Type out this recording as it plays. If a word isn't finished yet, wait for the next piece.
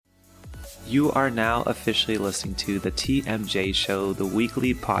You are now officially listening to the TMJ Show, the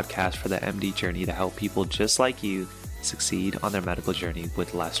weekly podcast for the MD journey to help people just like you succeed on their medical journey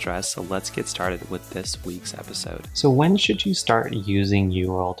with less stress. So let's get started with this week's episode. So when should you start using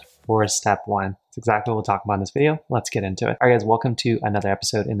UWorld for step one? That's exactly what we'll talk about in this video. Let's get into it. All right, guys, welcome to another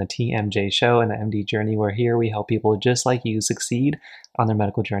episode in the TMJ Show and the MD journey, where here we help people just like you succeed on their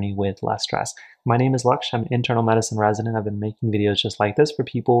medical journey with less stress. My name is Laksh. I'm an internal medicine resident. I've been making videos just like this for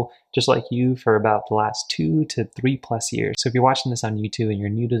people just like you for about the last 2 to 3+ years. So if you're watching this on YouTube and you're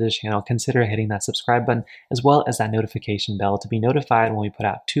new to this channel, consider hitting that subscribe button as well as that notification bell to be notified when we put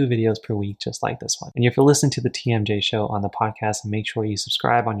out 2 videos per week just like this one. And if you're listening to the TMJ Show on the podcast, make sure you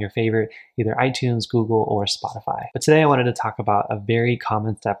subscribe on your favorite either iTunes, Google, or Spotify. But today I wanted to talk about a very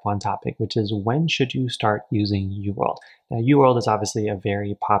common step one topic, which is when should you start using UWorld? Now, UWorld is obviously a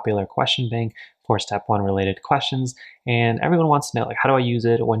very popular question bank for step one related questions, and everyone wants to know, like, how do I use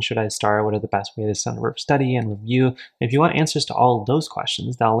it? When should I start? What are the best ways to study and review? And if you want answers to all of those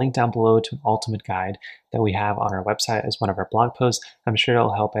questions, then I'll link down below to an ultimate guide that we have on our website as one of our blog posts. I'm sure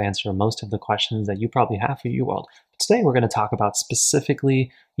it'll help answer most of the questions that you probably have for UWorld. But today we're going to talk about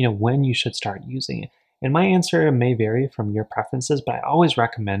specifically, when you should start using it. And my answer may vary from your preferences, but I always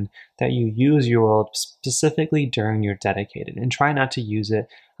recommend that you use UWorld specifically during your dedicated and try not to use it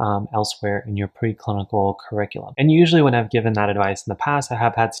elsewhere in your preclinical curriculum. And usually when I've given that advice in the past, I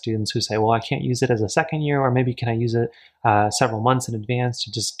have had students who say, well, I can't use it as a second year, or maybe can I use it several months in advance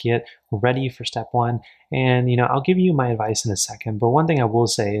to just get ready for step one? And, I'll give you my advice in a second. But one thing I will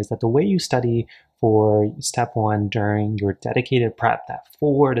say is that the way you study for step one during your dedicated prep, that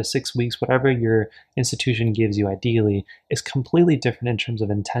 4 to 6 weeks, whatever your institution gives you ideally, is completely different in terms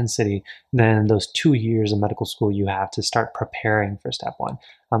of intensity than those 2 years of medical school you have to start preparing for step one.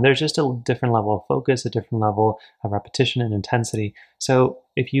 There's just a different level of focus, a different level of repetition and intensity. So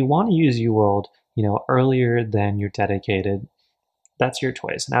if you want to use UWorld, earlier than your dedicated, that's your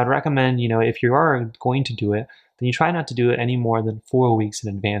choice. And I would recommend, if you are going to do it, then you try not to do it any more than 4 weeks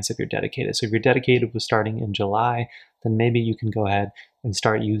in advance if you're dedicated. So if your dedicated was starting in July, then maybe you can go ahead and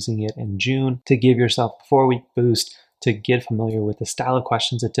start using it in June to give yourself a 4-week boost to get familiar with the style of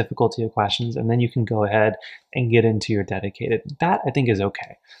questions, the difficulty of questions, and then you can go ahead and get into your dedicated. That I think is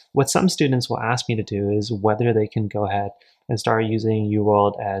okay. What some students will ask me to do is whether they can go ahead and start using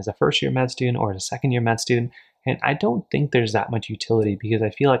UWorld as a first-year med student or as a second-year med student. And I don't think there's that much utility, because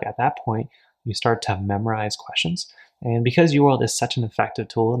I feel like at that point, you start to memorize questions. And because UWorld is such an effective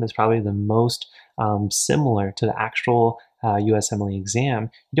tool and is probably the most similar to the actual USMLE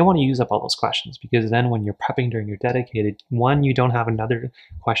exam, you don't want to use up all those questions, because then when you're prepping during your dedicated, one, you don't have another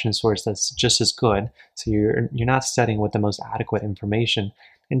question source that's just as good, so you're not studying with the most adequate information.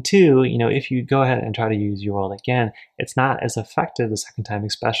 And two, if you go ahead and try to use UWorld again, it's not as effective the second time,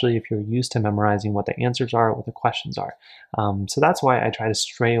 especially if you're used to memorizing what the answers are, what the questions are. So that's why I try to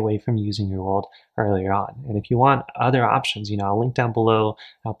stray away from using UWorld earlier on. And if you want other options, I'll link down below,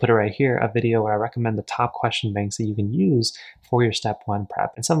 I'll put it right here, a video where I recommend the top question banks that you can use for your step one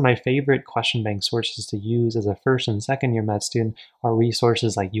prep. And some of my favorite question bank sources to use as a first and second year med student are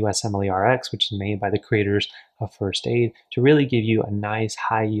resources like USMLE RX, which is made by the creators of First Aid, to really give you a nice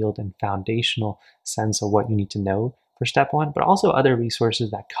high yield and foundational sense of what you need to know for step one, but also other resources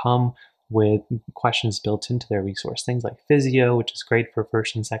that come with questions built into their resource. Things like Physio, which is great for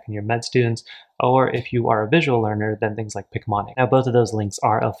first and second year med students, or if you are a visual learner, then things like Picmonic. Now, both of those links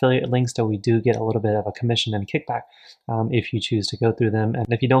are affiliate links, so we do get a little bit of a commission and kickback if you choose to go through them. And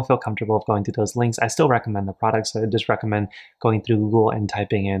if you don't feel comfortable with going through those links, I still recommend the products. So I just recommend going through Google and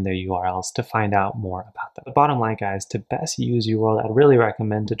typing in their URLs to find out more about them. The bottom line, guys, to best use UWorld, I'd really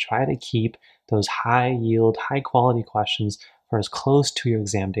recommend to try to keep those high yield, high quality questions for as close to your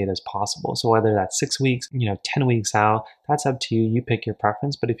exam date as possible. So whether that's 6 weeks, 10 weeks out, that's up to you. You pick your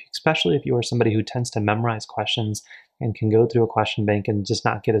preference. But especially if you are somebody who tends to memorize questions and can go through a question bank and just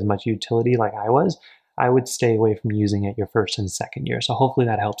not get as much utility like I was, I would stay away from using it your first and second year. So hopefully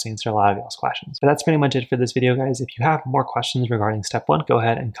that helps answer a lot of y'all's questions. But that's pretty much it for this video, guys. If you have more questions regarding step one, go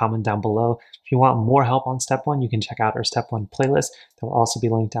ahead and comment down below. If you want more help on step one, you can check out our step one playlist. That will also be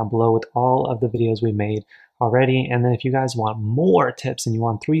linked down below with all of the videos we made already. And then if you guys want more tips and you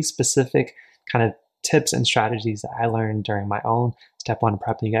want 3 specific kind of tips and strategies that I learned during my own step one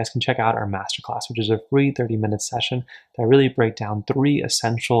prep, then you guys can check out our masterclass, which is a free 30-minute session that really break down 3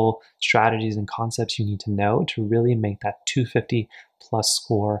 essential strategies and concepts you need to know to really make that 250 plus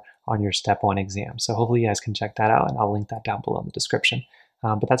score on your step one exam. So hopefully you guys can check that out, and I'll link that down below in the description.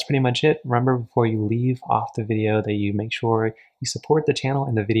 But that's pretty much it. Remember, before you leave off the video, that you make sure you support the channel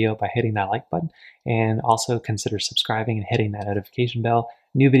and the video by hitting that like button, and also consider subscribing and hitting that notification bell,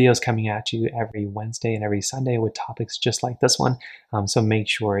 new videos coming at you every Wednesday and every Sunday with topics just like this one. So make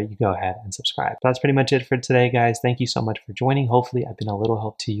sure you go ahead and subscribe. That's pretty much it for today, guys. Thank you so much for joining. Hopefully I've been a little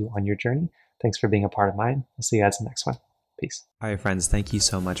help to you on your journey. Thanks for being a part of mine. I'll see you guys in the next one. Peace. All right, friends, thank you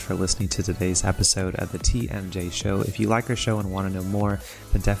so much for listening to today's episode of the TMJ Show. If you like our show and want to know more,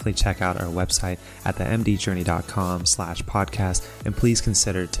 then definitely check out our website at themdjourney.com/podcast. And please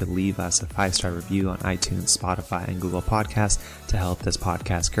consider to leave us a 5-star review on iTunes, Spotify, and Google Podcasts to help this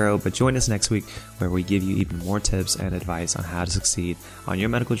podcast grow. But join us next week where we give you even more tips and advice on how to succeed on your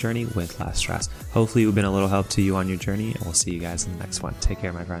medical journey with less stress. Hopefully, we've been a little help to you on your journey, and we'll see you guys in the next one. Take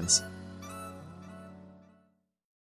care, my friends.